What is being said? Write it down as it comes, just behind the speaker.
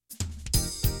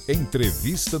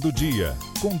Entrevista do dia,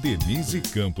 com Denise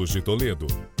Campos de Toledo.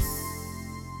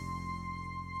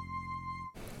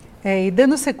 E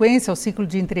dando sequência ao ciclo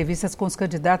de entrevistas com os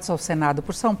candidatos ao Senado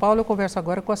por São Paulo, eu converso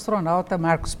agora com o astronauta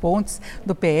Marcos Pontes,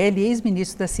 do PL,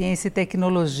 ex-ministro da Ciência e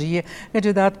Tecnologia.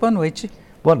 Candidato, boa noite.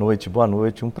 Boa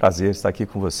noite. Um prazer estar aqui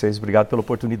com vocês. Obrigado pela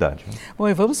oportunidade. Bom,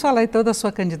 e vamos falar então da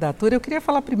sua candidatura. Eu queria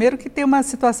falar primeiro que tem uma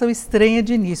situação estranha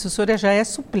de início. O senhor já é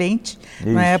suplente,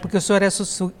 não é? Porque o senhor é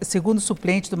segundo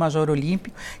suplente do Major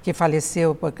Olímpio, que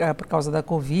faleceu por causa da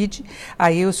Covid.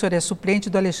 Aí o senhor é suplente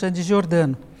do Alexandre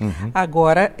Giordano.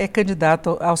 Agora é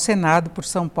candidato ao Senado por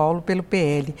São Paulo pelo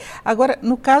PL. Agora,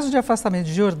 no caso de afastamento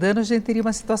de Giordano, a gente teria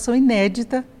uma situação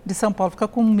inédita de São Paulo ficar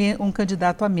com um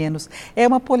candidato a menos. É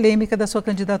uma polêmica da sua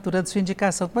candidatura, da sua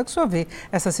indicação. Como é que o senhor vê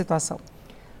essa situação?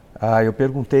 Eu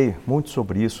perguntei muito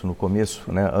sobre isso no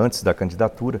começo, né, antes da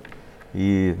candidatura,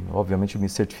 e obviamente me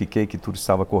certifiquei que tudo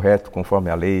estava correto,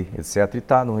 conforme a lei, etc.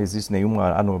 E não existe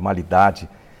nenhuma anormalidade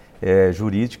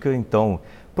jurídica, então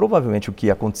provavelmente o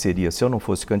que aconteceria se eu não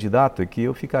fosse candidato é que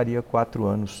eu ficaria 4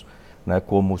 anos, né,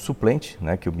 como suplente,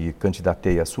 né, que eu me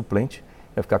candidatei a suplente,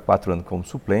 ia ficar 4 anos como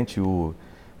suplente. O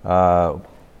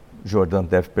Giordano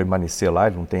deve permanecer lá,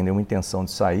 ele não tem nenhuma intenção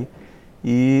de sair.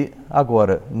 E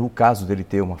agora, no caso dele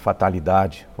ter uma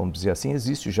fatalidade, vamos dizer assim,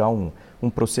 existe já um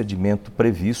procedimento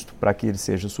previsto para que ele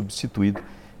seja substituído.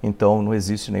 Então não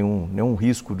existe nenhum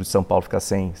risco de São Paulo ficar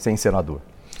sem senador.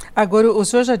 Agora, o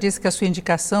senhor já disse que a sua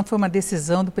indicação foi uma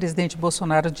decisão do presidente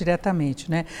Bolsonaro diretamente,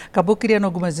 né? Acabou criando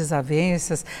algumas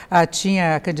desavenças,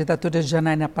 tinha a candidatura de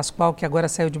Janaína Pascoal, que agora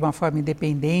saiu de uma forma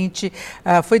independente,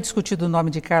 foi discutido o nome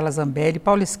de Carla Zambelli,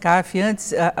 Paulo Scaff,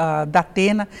 antes da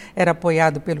Atena era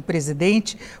apoiado pelo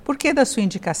presidente. Por que da sua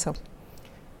indicação?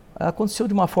 Aconteceu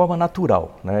de uma forma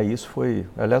natural, né? Isso foi,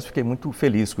 aliás, fiquei muito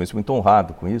feliz com isso, muito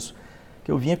honrado com isso,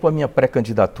 que eu vinha com a minha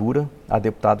pré-candidatura a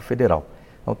deputado federal.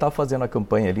 Então, estava fazendo a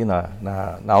campanha ali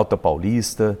na Alta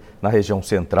Paulista, na região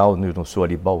central, no sul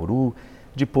ali, Bauru,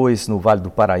 depois no Vale do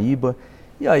Paraíba,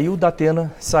 e aí o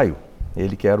Datena saiu,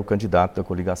 ele que era o candidato da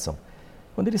coligação.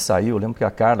 Quando ele saiu, eu lembro que a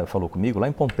Carla falou comigo, lá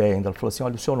em Pompeia ainda, ela falou assim,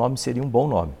 olha, o seu nome seria um bom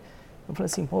nome. Eu falei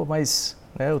assim, pô, mas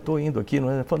eu estou indo aqui, não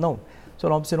é? Ela falou, não, o seu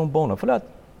nome seria um bom nome. Eu falei,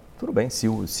 tudo bem, se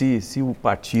o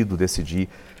partido decidir,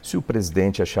 se o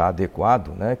presidente achar adequado,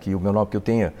 né, que o meu nome que eu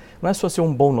tenha, não é só ser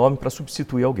um bom nome para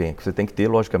substituir alguém, você tem que ter,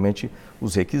 logicamente,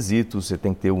 os requisitos, você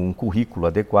tem que ter um currículo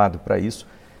adequado para isso,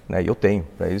 né, e eu tenho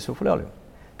para isso. Eu falei, olha,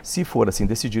 se for assim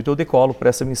decidido, eu decolo para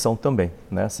essa missão também,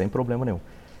 né, sem problema nenhum.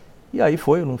 E aí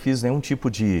eu não fiz nenhum tipo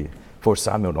de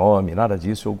forçar meu nome, nada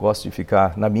disso, eu gosto de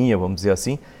ficar na minha, vamos dizer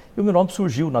assim. E o meu nome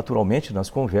surgiu naturalmente nas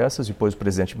conversas, depois o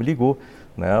presidente me ligou,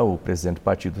 né, o presidente do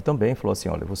partido também, falou assim,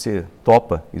 olha, você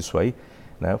topa isso aí?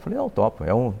 Né, eu falei, não, topo,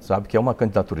 sabe que é uma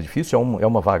candidatura difícil, é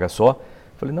uma vaga só. Eu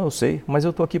falei, não, eu sei, mas eu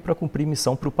estou aqui para cumprir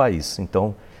missão para o país,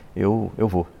 então eu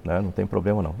vou, né, não tem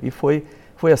problema não. E foi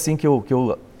assim que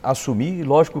eu assumi, e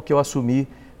lógico que eu assumi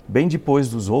bem depois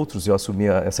dos outros, eu assumi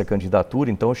essa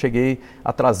candidatura, então eu cheguei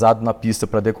atrasado na pista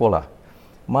para decolar.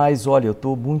 Mas olha, eu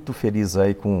estou muito feliz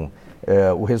aí com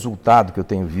o resultado que eu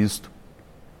tenho visto,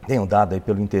 tenho dado aí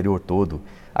pelo interior todo,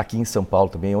 aqui em São Paulo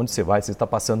também, onde você vai, você está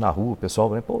passando na rua, o pessoal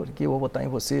vai, pô, aqui eu vou votar em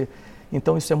você.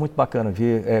 Então isso é muito bacana,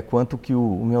 ver quanto que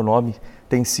o meu nome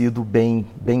tem sido bem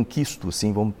quisto,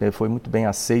 assim, foi muito bem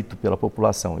aceito pela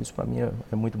população. Isso para mim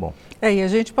é muito bom. E a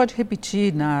gente pode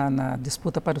repetir na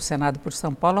disputa para o Senado por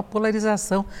São Paulo a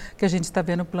polarização que a gente está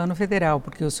vendo no plano federal,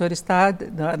 porque o senhor está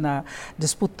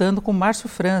disputando com o Márcio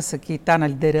França, que está na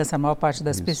liderança a maior parte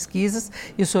das pesquisas,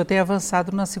 e o senhor tem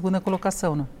avançado na segunda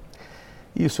colocação, não?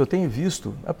 Isso, eu tenho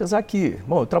visto, apesar que,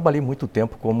 eu trabalhei muito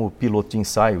tempo como piloto de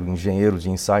ensaio, engenheiro de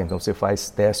ensaio, então você faz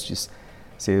testes,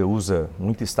 você usa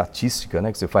muita estatística, né,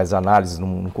 que você faz análise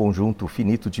num conjunto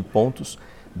finito de pontos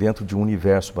dentro de um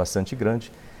universo bastante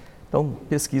grande. Então,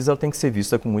 pesquisa ela tem que ser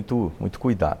vista com muito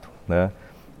cuidado, né?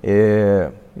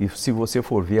 E se você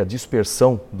for ver a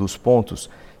dispersão dos pontos,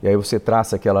 e aí você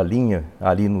traça aquela linha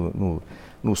ali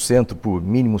no centro por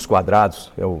mínimos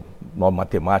quadrados, é o nome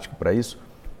matemático para isso,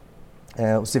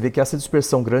 você vê que essa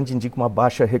dispersão grande indica uma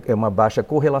baixa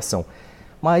correlação.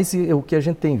 Mas o que a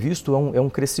gente tem visto é um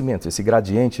crescimento. Esse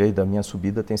gradiente aí da minha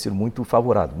subida tem sido muito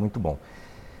favorável, muito bom.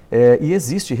 E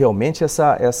existe realmente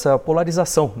essa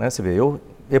polarização, né? Você vê, eu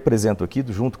represento aqui,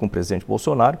 junto com o presidente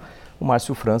Bolsonaro, o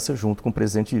Márcio França, junto com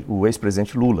o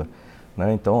ex-presidente Lula,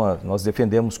 né? Então, nós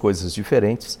defendemos coisas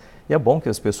diferentes e é bom que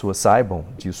as pessoas saibam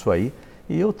disso aí.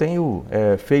 E eu tenho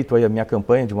feito aí a minha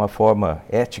campanha de uma forma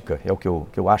ética, é o que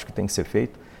eu acho que tem que ser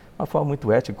feito, uma forma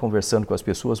muito ética, conversando com as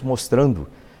pessoas, mostrando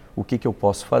o que eu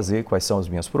posso fazer, quais são as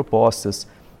minhas propostas.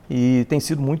 e tem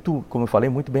sido muito, como eu falei,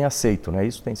 muito bem aceito, né?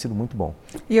 Isso tem sido muito bom.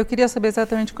 E eu queria saber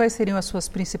exatamente quais seriam as suas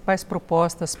principais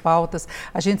propostas, pautas.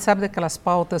 A gente sabe daquelas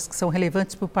pautas que são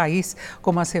relevantes para o país,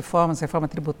 como as reformas, reforma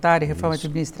tributária, reforma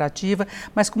administrativa,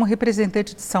 mas como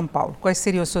representante de São Paulo, quais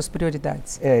seriam as suas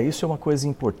prioridades? Isso é uma coisa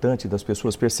importante das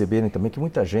pessoas perceberem também, que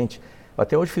muita gente,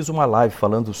 até hoje fiz uma live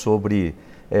falando sobre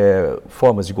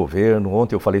formas de governo,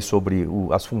 ontem eu falei sobre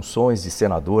as funções de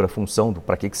senador, a função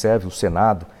para que serve o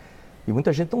Senado, e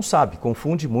muita gente não sabe,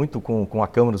 confunde muito com a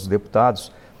Câmara dos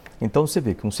Deputados. Então você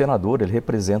vê que um senador, ele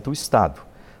representa o Estado,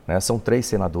 né? São 3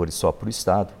 senadores só para o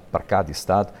Estado, para cada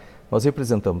Estado. Nós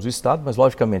representamos o Estado, mas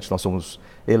logicamente nós somos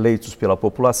eleitos pela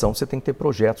população, você tem que ter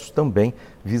projetos também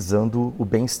visando o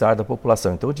bem-estar da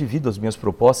população. Então eu divido as minhas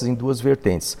propostas em 2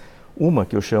 vertentes. Uma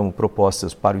que eu chamo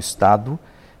propostas para o Estado,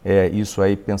 isso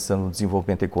aí pensando no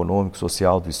desenvolvimento econômico,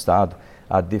 social do Estado,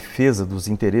 a defesa dos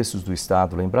interesses do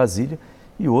Estado lá em Brasília,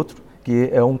 e outro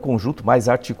que é um conjunto mais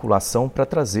articulação para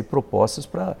trazer propostas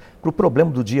para o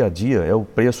problema do dia a dia, é o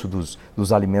preço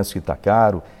dos alimentos que está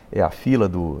caro, é a fila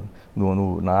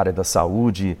na área da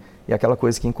saúde, é aquela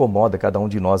coisa que incomoda cada um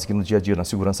de nós aqui no dia a dia, na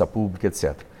segurança pública,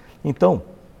 etc. Então,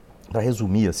 para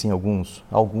resumir assim, alguns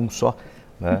só,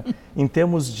 né? Em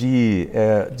termos de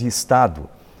Estado,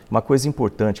 uma coisa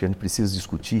importante que a gente precisa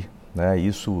discutir, né?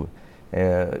 Isso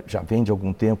já vem de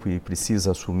algum tempo e precisa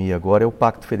assumir agora, é o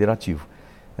Pacto Federativo.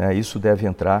 Isso deve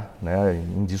entrar, né,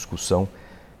 em discussão,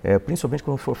 principalmente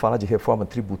quando for falar de reforma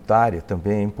tributária,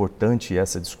 também é importante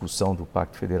essa discussão do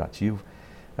Pacto Federativo.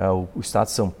 O Estado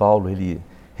de São Paulo, ele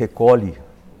recolhe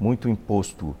muito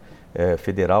imposto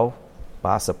federal,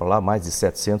 passa para lá mais de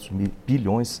 700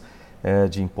 bilhões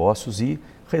de impostos e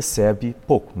recebe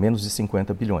pouco, menos de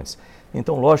 50 bilhões.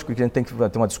 Então, lógico que a gente tem que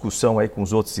ter uma discussão aí com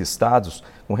os outros estados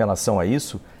com relação a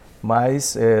isso,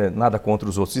 mas nada contra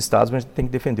os outros estados, mas a gente tem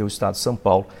que defender o Estado de São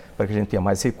Paulo para que a gente tenha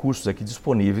mais recursos aqui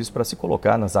disponíveis para se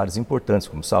colocar nas áreas importantes,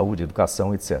 como saúde,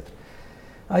 educação, etc.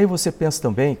 Aí você pensa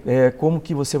também como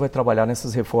que você vai trabalhar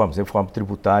nessas reformas, reforma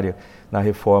tributária, na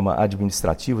reforma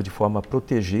administrativa, de forma a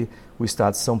proteger o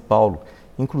Estado de São Paulo,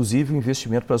 inclusive o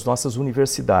investimento para as nossas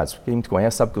universidades. Quem me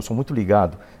conhece sabe que eu sou muito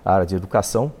ligado à área de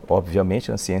educação, obviamente,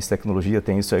 na ciência e tecnologia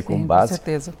tem isso aí como base. Com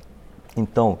certeza.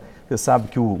 Então, você sabe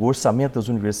que o orçamento das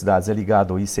universidades é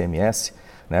ligado ao ICMS,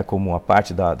 né, como uma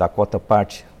parte da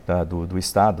cota-parte do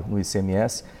Estado no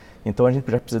ICMS. Então, a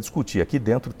gente já precisa discutir aqui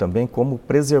dentro também como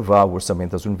preservar o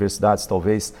orçamento das universidades,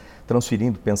 talvez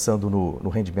transferindo, pensando no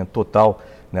rendimento total,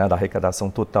 né, da arrecadação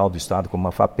total do Estado, como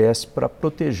uma FAPESP, para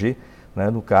proteger, né,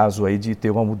 no caso aí de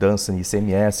ter uma mudança em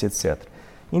ICMS, etc.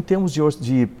 Em termos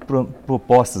de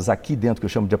propostas aqui dentro, que eu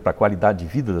chamo de para a qualidade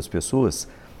de vida das pessoas,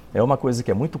 é uma coisa que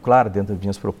é muito clara dentro das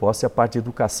minhas propostas, é a parte de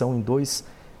educação em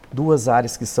duas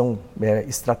áreas que são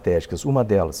estratégicas. Uma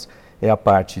delas é a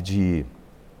parte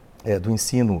do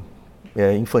ensino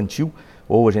infantil,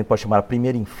 ou a gente pode chamar a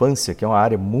primeira infância, que é uma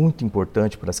área muito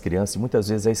importante para as crianças, e muitas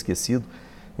vezes é esquecido.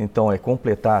 Então,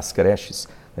 completar as creches,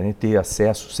 a gente ter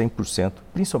acesso 100%,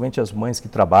 principalmente as mães que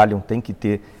trabalham têm que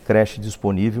ter creche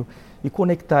disponível, e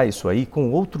conectar isso aí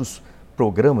com outros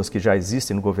programas que já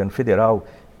existem no governo federal,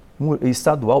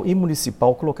 estadual e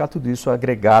municipal, colocar tudo isso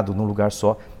agregado num lugar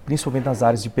só, principalmente nas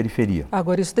áreas de periferia.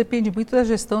 Agora, isso depende muito da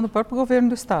gestão do próprio governo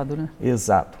do Estado, né?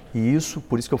 Exato. E isso,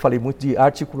 por isso que eu falei muito de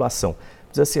articulação.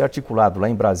 Precisa ser articulado lá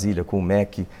em Brasília com o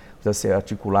MEC, precisa ser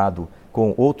articulado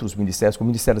com outros ministérios, com o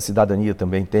Ministério da Cidadania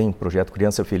também tem um projeto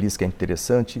Criança Feliz, que é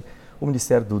interessante, o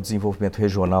Ministério do Desenvolvimento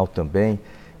Regional também,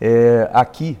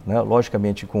 aqui, né,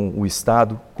 logicamente, com o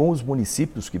Estado, com os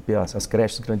municípios, que as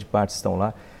creches, grande parte, estão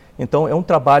lá. Então, é um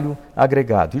trabalho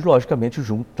agregado e, logicamente,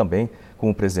 junto também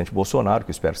com o presidente Bolsonaro, que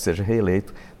eu espero que seja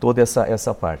reeleito, toda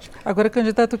essa parte. Agora,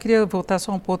 candidato, eu queria voltar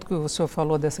só um ponto que o senhor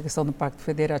falou dessa questão do Pacto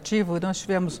Federativo. Nós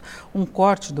tivemos um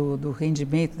corte do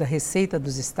rendimento, da receita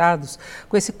dos estados,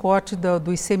 com esse corte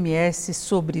do ICMS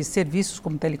sobre serviços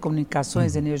como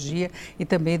telecomunicações, energia e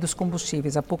também dos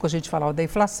combustíveis. Há pouco a gente falava da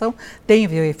inflação, tem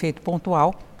o efeito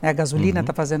pontual, né? A gasolina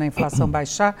está fazendo a inflação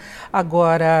baixar,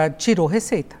 agora tirou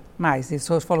receita. Mais, o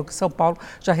senhor falou que São Paulo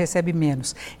já recebe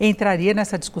menos. Entraria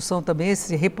nessa discussão também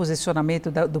esse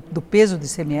reposicionamento do peso do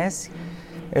ICMS?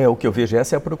 O que eu vejo,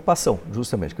 essa é a preocupação,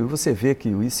 justamente, porque você vê que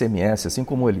o ICMS, assim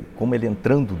como ele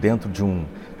entrando dentro de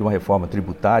uma reforma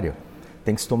tributária,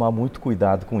 tem que se tomar muito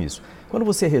cuidado com isso. Quando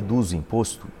você reduz o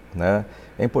imposto, né,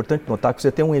 é importante notar que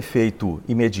você tem um efeito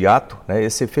imediato, né,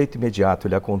 esse efeito imediato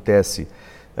ele acontece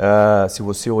se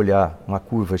você olhar uma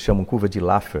curva, chamam curva de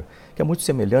Laffer, que é muito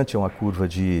semelhante a uma curva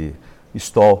de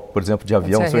stall, por exemplo, de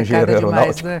avião, sou engenheiro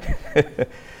aeronáutico. Né?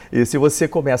 E se você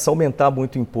começa a aumentar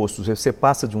muito o imposto, você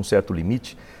passa de um certo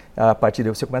limite, a partir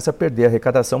daí você começa a perder a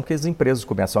arrecadação, porque as empresas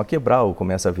começam a quebrar ou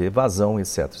começam a haver evasão,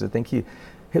 etc. Você tem que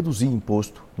reduzir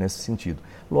imposto nesse sentido.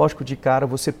 Lógico, de cara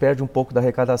você perde um pouco da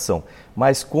arrecadação,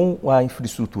 mas com a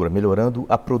infraestrutura, melhorando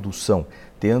a produção,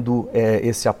 tendo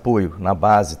esse apoio na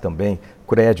base também,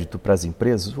 crédito para as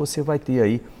empresas, você vai ter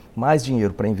aí mais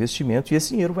dinheiro para investimento e esse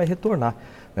dinheiro vai retornar.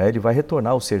 Ele vai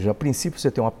retornar, ou seja, a princípio você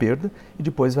tem uma perda e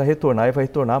depois vai retornar e vai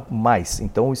retornar mais.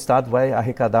 Então o Estado vai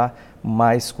arrecadar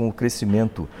mais com o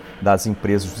crescimento das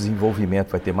empresas, o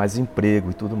desenvolvimento, vai ter mais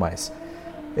emprego e tudo mais.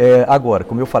 Agora,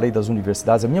 como eu falei das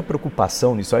universidades, a minha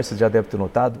preocupação nisso, aí você já deve ter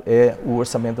notado, é o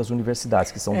orçamento das universidades,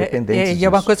 que são dependentes disso. E é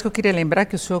uma coisa que eu queria lembrar,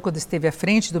 que o senhor, quando esteve à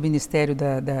frente do Ministério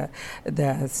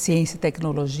da Ciência e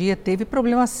Tecnologia, teve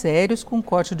problemas sérios com o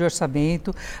corte de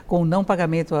orçamento, com o não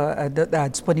pagamento da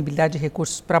disponibilidade de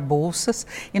recursos para bolsas,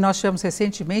 e nós tivemos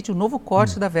recentemente um novo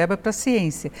corte da verba para a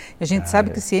ciência. A gente sabe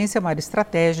que ciência é uma área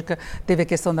estratégica, teve a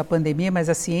questão da pandemia, mas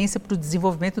a ciência para o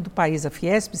desenvolvimento do país, a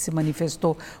Fiesp se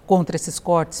manifestou contra esses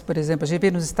cortes. Por exemplo, a gente vê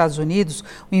nos Estados Unidos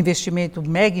um investimento, um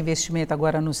mega investimento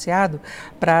agora anunciado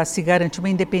para se garantir uma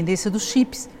independência dos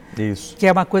chips. Isso. Que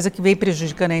é uma coisa que vem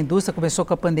prejudicando a indústria, começou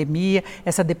com a pandemia,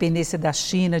 essa dependência da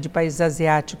China, de países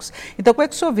asiáticos. Então, como é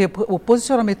que o senhor vê o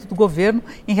posicionamento do governo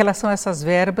em relação a essas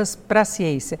verbas para a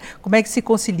ciência? Como é que se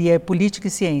concilia política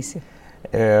e ciência?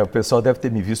 O pessoal deve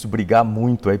ter me visto brigar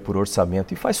muito aí por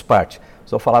orçamento, e faz parte. O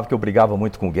pessoal falava que eu brigava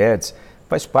muito com o Guedes.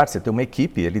 Faz parte, você tem uma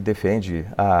equipe, ele defende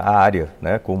a área,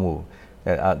 né, como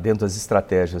dentro das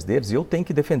estratégias deles, e eu tenho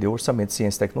que defender o orçamento de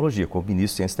ciência e tecnologia, como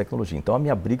ministro de ciência e tecnologia. Então a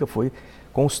minha briga foi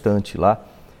constante lá.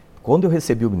 Quando eu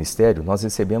recebi o ministério, nós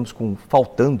recebemos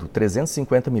faltando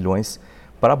 350 milhões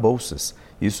para bolsas.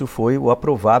 Isso foi o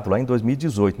aprovado lá em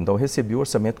 2018, então eu recebi o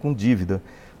orçamento com dívida,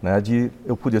 né,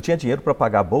 eu tinha dinheiro para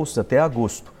pagar bolsas até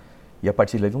agosto, e a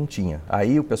partir daí não tinha.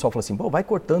 Aí o pessoal falou assim, vai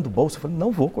cortando bolsa. Eu falei,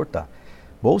 não vou cortar.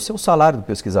 Bolsa é o salário do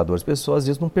pesquisador. As pessoas às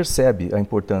vezes não percebem a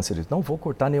importância disso. Não vou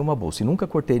cortar nenhuma bolsa. E nunca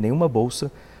cortei nenhuma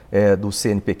bolsa do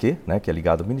CNPq, né, que é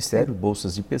ligado ao Ministério,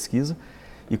 bolsas de pesquisa.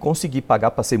 E consegui pagar,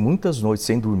 passei muitas noites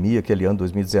sem dormir aquele ano,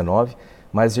 2019,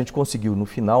 mas a gente conseguiu no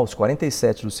final, os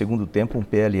 47 do segundo tempo, um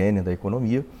PLN da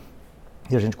economia,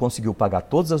 e a gente conseguiu pagar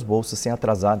todas as bolsas sem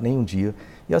atrasar nenhum dia.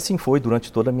 E assim foi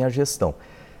durante toda a minha gestão.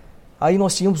 Aí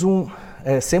nós tínhamos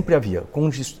sempre havia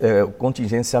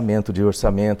contingenciamento de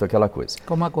orçamento, aquela coisa.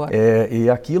 Como agora. E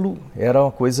aquilo era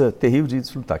uma coisa terrível de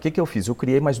desfrutar. O que eu fiz? Eu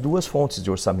criei mais 2 fontes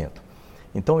de orçamento.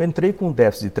 Então eu entrei com um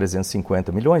déficit de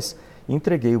 350 milhões e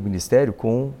entreguei o Ministério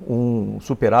com um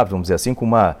superávit, vamos dizer assim, com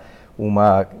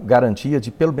uma garantia de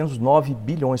pelo menos 9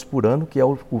 bilhões por ano, que é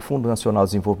o Fundo Nacional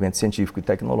de Desenvolvimento Científico e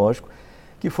Tecnológico,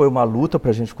 que foi uma luta para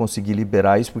a gente conseguir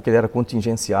liberar isso, porque ele era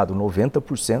contingenciado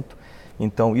 90%.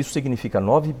 Então, isso significa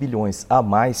 9 bilhões a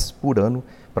mais por ano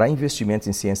para investimentos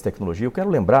em ciência e tecnologia. Eu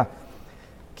quero lembrar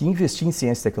que investir em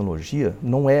ciência e tecnologia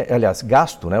não é, aliás,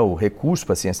 gasto, né? O recurso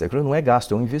para a ciência e tecnologia não é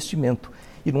gasto, é um investimento.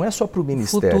 E não é só para o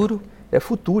Ministério. Futuro. É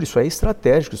futuro, isso é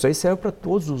estratégico, isso aí serve para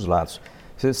todos os lados.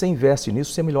 Se você investe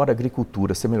nisso, você melhora a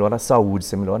agricultura, você melhora a saúde,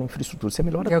 você melhora a infraestrutura, você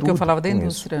melhora tudo. É o que eu falava da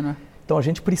indústria, né? Então, a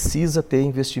gente precisa ter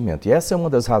investimento. E essa é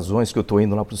uma das razões que eu estou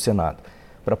indo lá para o Senado,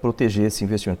 para proteger esse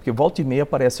investimento. Porque volta e meia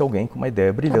aparece alguém com uma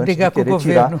ideia brilhante de querer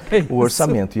tirar o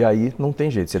orçamento. E aí não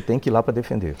tem jeito, você tem que ir lá para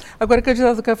defender. Agora,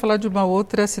 candidato, eu quero falar de uma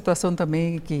outra situação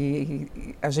também que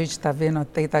a gente está vendo a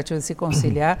tentativa de se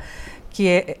conciliar, que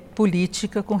é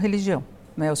política com religião.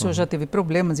 O senhor já teve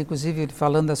problemas, inclusive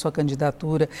falando da sua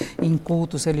candidatura em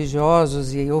cultos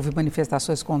religiosos, e houve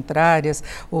manifestações contrárias.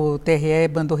 O TRE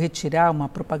mandou retirar uma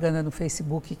propaganda no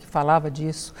Facebook que falava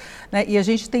disso. E a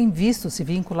gente tem visto se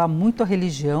vincular muito à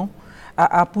religião,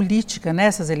 à política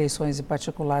nessas eleições em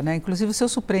particular. Inclusive o seu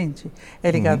suplente é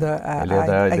ligado à Ele é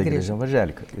da igreja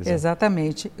evangélica.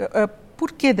 Exatamente.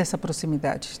 Por que dessa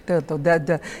proximidade?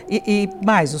 E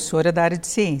mais, o senhor é da área de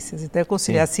ciências, então é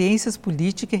conciliar ciências,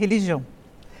 política e religião.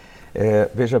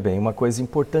 Veja bem, uma coisa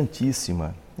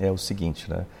importantíssima é o seguinte,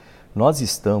 né? Nós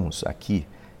estamos aqui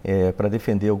para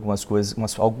defender algumas coisas,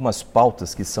 algumas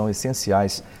pautas que são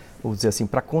essenciais, vamos dizer assim,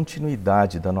 para a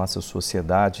continuidade da nossa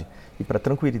sociedade e para a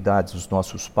tranquilidade dos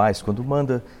nossos pais. Quando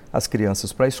manda as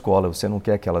crianças para a escola, você não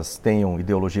quer que elas tenham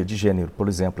ideologia de gênero, por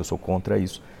exemplo, eu sou contra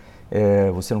isso.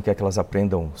 Você não quer que elas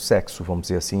aprendam sexo, vamos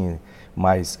dizer assim,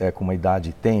 mas com uma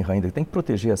idade tenra ainda, tem que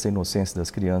proteger essa inocência das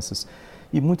crianças.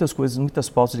 E muitas coisas, muitas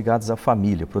pautas ligadas à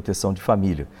família, proteção de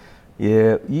família.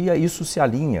 E isso se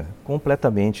alinha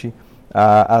completamente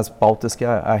às pautas que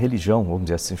a religião, vamos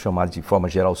dizer assim, chamar de forma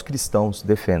geral, os cristãos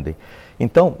defendem.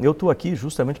 Então, eu estou aqui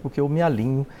justamente porque eu me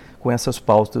alinho com essas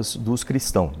pautas dos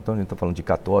cristãos. Então, a gente está falando de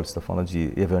católicos, está falando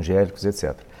de evangélicos,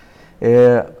 etc.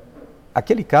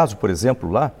 Aquele caso, por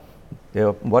exemplo, lá,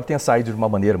 embora tenha saído de uma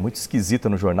maneira muito esquisita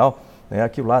no jornal, né,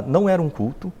 aquilo lá não era um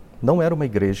culto, não era uma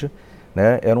igreja,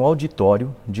 né, era um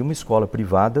auditório de uma escola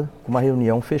privada com uma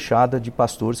reunião fechada de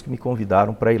pastores que me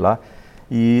convidaram para ir lá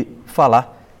e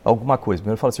falar alguma coisa.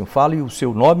 Primeiro eu falo assim, fale o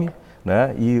seu nome,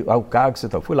 né, e o cargo que você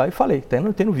está. Fui lá e falei, tem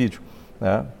no vídeo.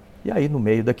 Né? E aí, no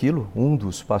meio daquilo, um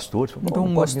dos pastores falou,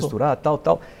 não pode misturar,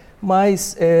 tal.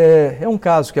 Mas é um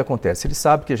caso que acontece. Ele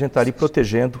sabe que a gente está ali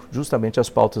protegendo justamente as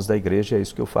pautas da igreja, é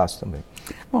isso que eu faço também.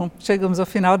 Bom, chegamos ao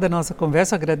final da nossa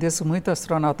conversa. Eu agradeço muito ao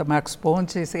astronauta Marcos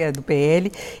Pontes, do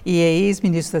PL, e é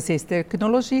ex-ministro da Ciência e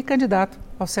Tecnologia e candidato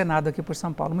ao Senado aqui por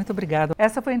São Paulo. Muito obrigado.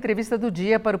 Essa foi a entrevista do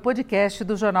dia para o podcast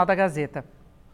do Jornal da Gazeta.